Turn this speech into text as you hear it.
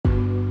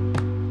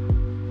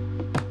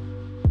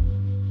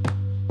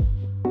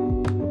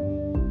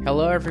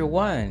Hello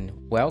everyone,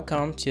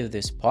 welcome to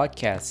this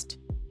podcast.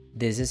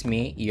 This is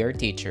me, your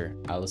teacher,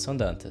 Alisson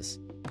Dantas.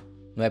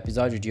 No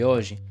episódio de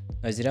hoje,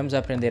 nós iremos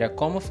aprender a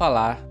como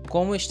falar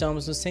como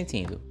estamos nos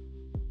sentindo.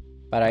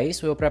 Para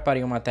isso, eu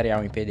preparei um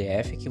material em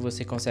PDF que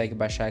você consegue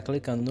baixar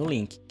clicando no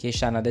link que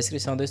está na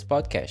descrição desse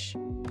podcast.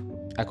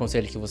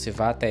 Aconselho que você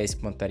vá até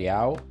esse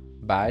material,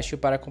 baixe-o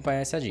para acompanhar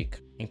essa dica.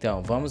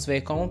 Então, vamos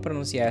ver como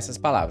pronunciar essas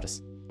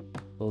palavras.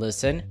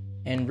 Listen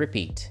and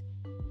repeat.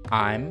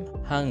 I'm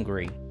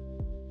hungry.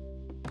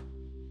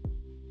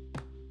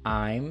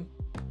 I'm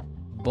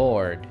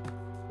bored.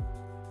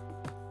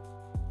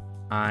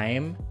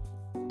 I'm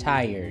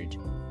tired.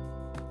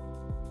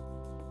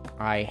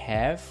 I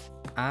have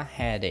a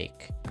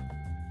headache.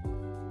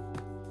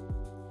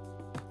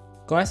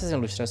 Com essas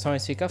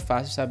ilustrações fica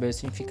fácil saber o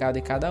significado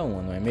de cada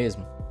uma, não é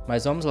mesmo?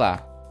 Mas vamos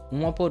lá,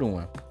 uma por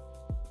uma.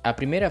 A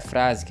primeira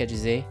frase quer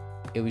dizer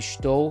eu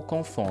estou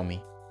com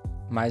fome.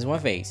 Mais uma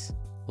vez.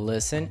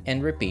 Listen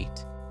and repeat.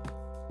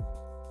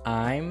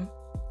 I'm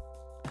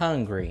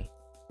hungry.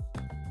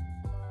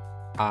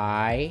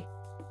 I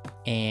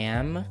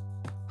am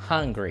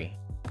hungry.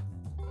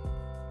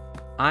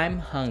 I'm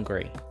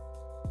hungry.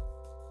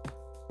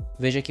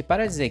 Veja que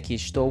para dizer que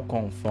estou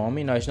com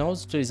fome, nós não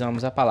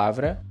utilizamos a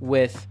palavra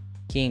with,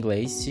 que em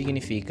inglês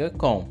significa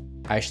com.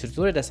 A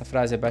estrutura dessa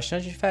frase é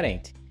bastante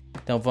diferente.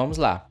 Então vamos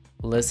lá.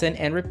 Listen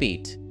and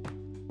repeat.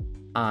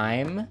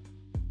 I'm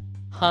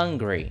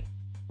hungry.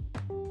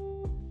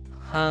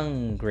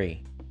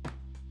 Hungry.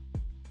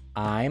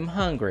 I'm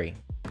hungry.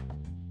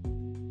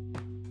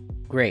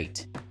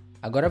 Great.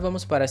 Agora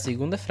vamos para a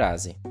segunda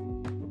frase.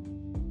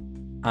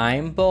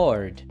 I'm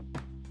bored.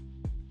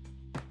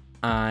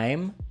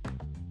 I'm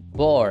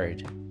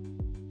bored.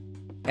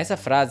 Essa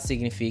frase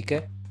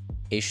significa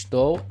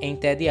estou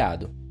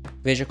entediado.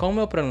 Veja como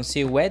eu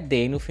pronuncio o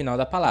ED no final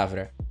da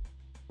palavra.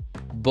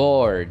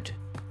 Bored.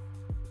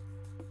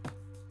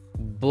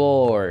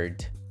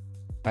 Bored.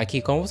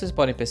 Aqui, como vocês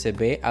podem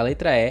perceber, a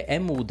letra E é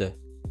muda.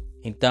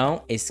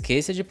 Então,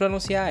 esqueça de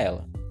pronunciar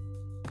ela.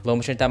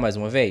 Vamos tentar mais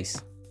uma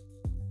vez?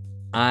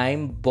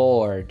 I'm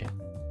bored.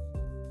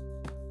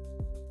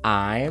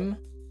 I'm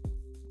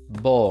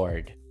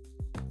bored.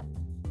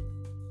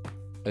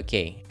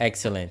 Ok,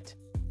 excellent.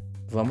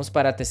 Vamos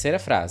para a terceira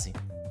frase.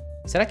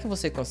 Será que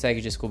você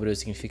consegue descobrir o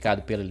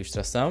significado pela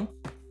ilustração?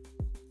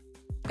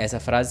 Essa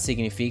frase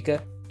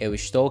significa eu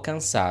estou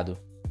cansado.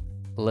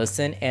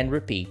 Listen and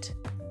repeat.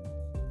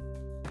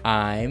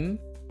 I'm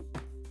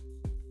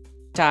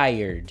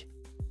tired.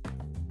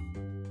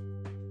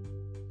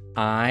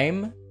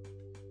 I'm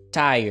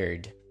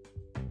tired.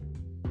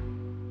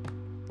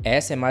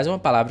 Essa é mais uma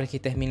palavra que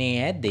termina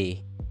em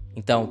ED.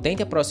 Então,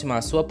 tente aproximar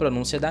a sua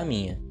pronúncia da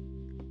minha.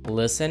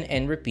 Listen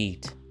and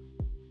repeat.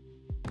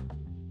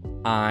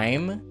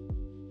 I'm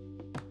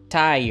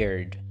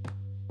tired.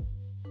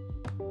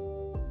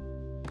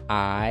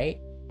 I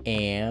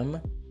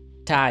am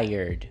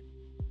tired.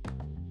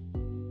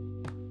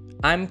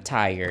 I'm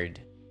tired.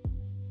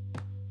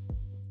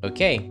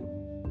 Ok?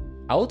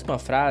 A última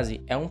frase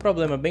é um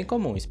problema bem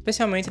comum,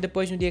 especialmente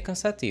depois de um dia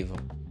cansativo.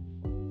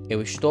 Eu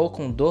estou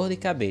com dor de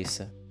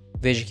cabeça.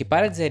 Veja que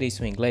para dizer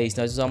isso em inglês,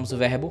 nós usamos o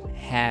verbo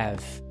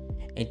have.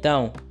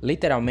 Então,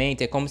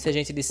 literalmente, é como se a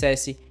gente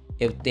dissesse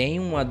eu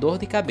tenho uma dor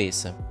de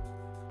cabeça.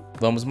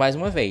 Vamos mais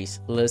uma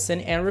vez.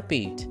 Listen and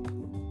repeat.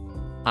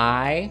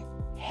 I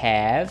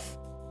have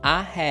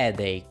a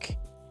headache.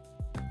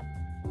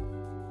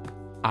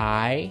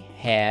 I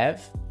have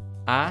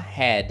a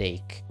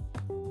headache.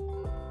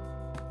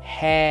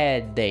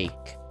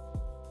 Headache.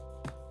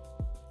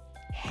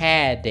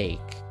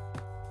 Headache.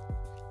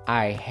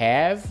 I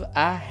have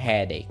a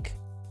headache.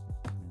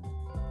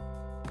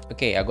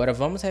 Ok, agora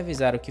vamos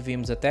revisar o que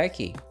vimos até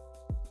aqui.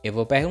 Eu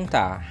vou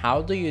perguntar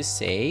how do you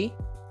say,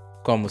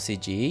 como se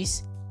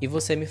diz, e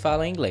você me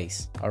fala em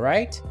inglês,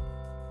 alright?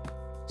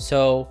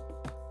 So,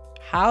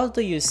 how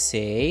do you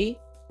say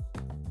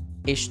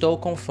estou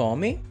com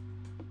fome?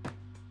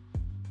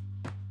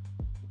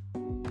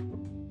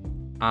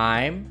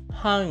 I'm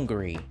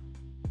hungry.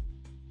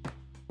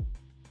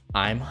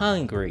 I'm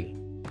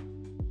hungry.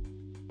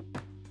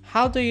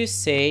 How do you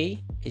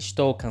say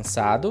estou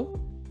cansado?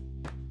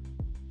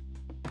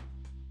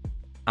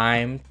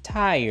 I'm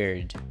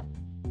tired.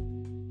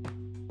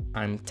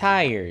 I'm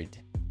tired.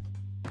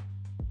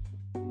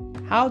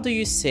 How do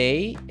you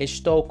say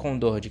estou com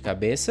dor de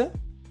cabeça?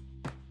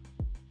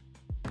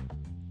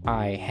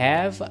 I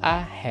have a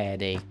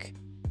headache.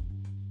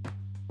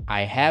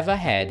 I have a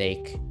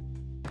headache.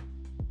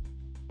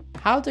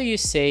 How do you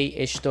say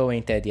estou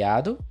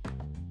entediado?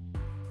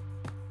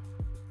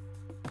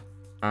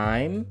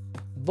 I'm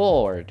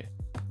bored.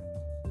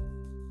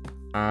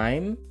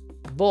 I'm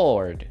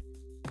bored.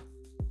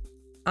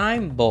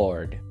 I'm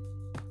bored.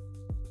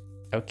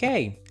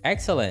 Ok,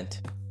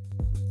 excellent.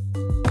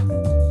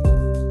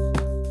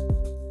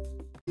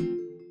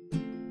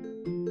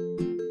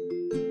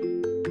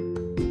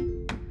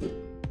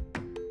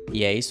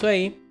 E é isso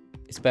aí.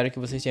 Espero que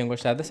vocês tenham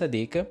gostado dessa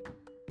dica.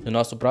 No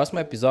nosso próximo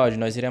episódio,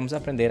 nós iremos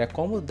aprender a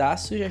como dar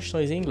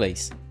sugestões em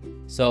inglês.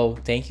 So,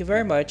 thank you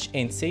very much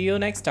and see you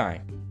next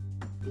time.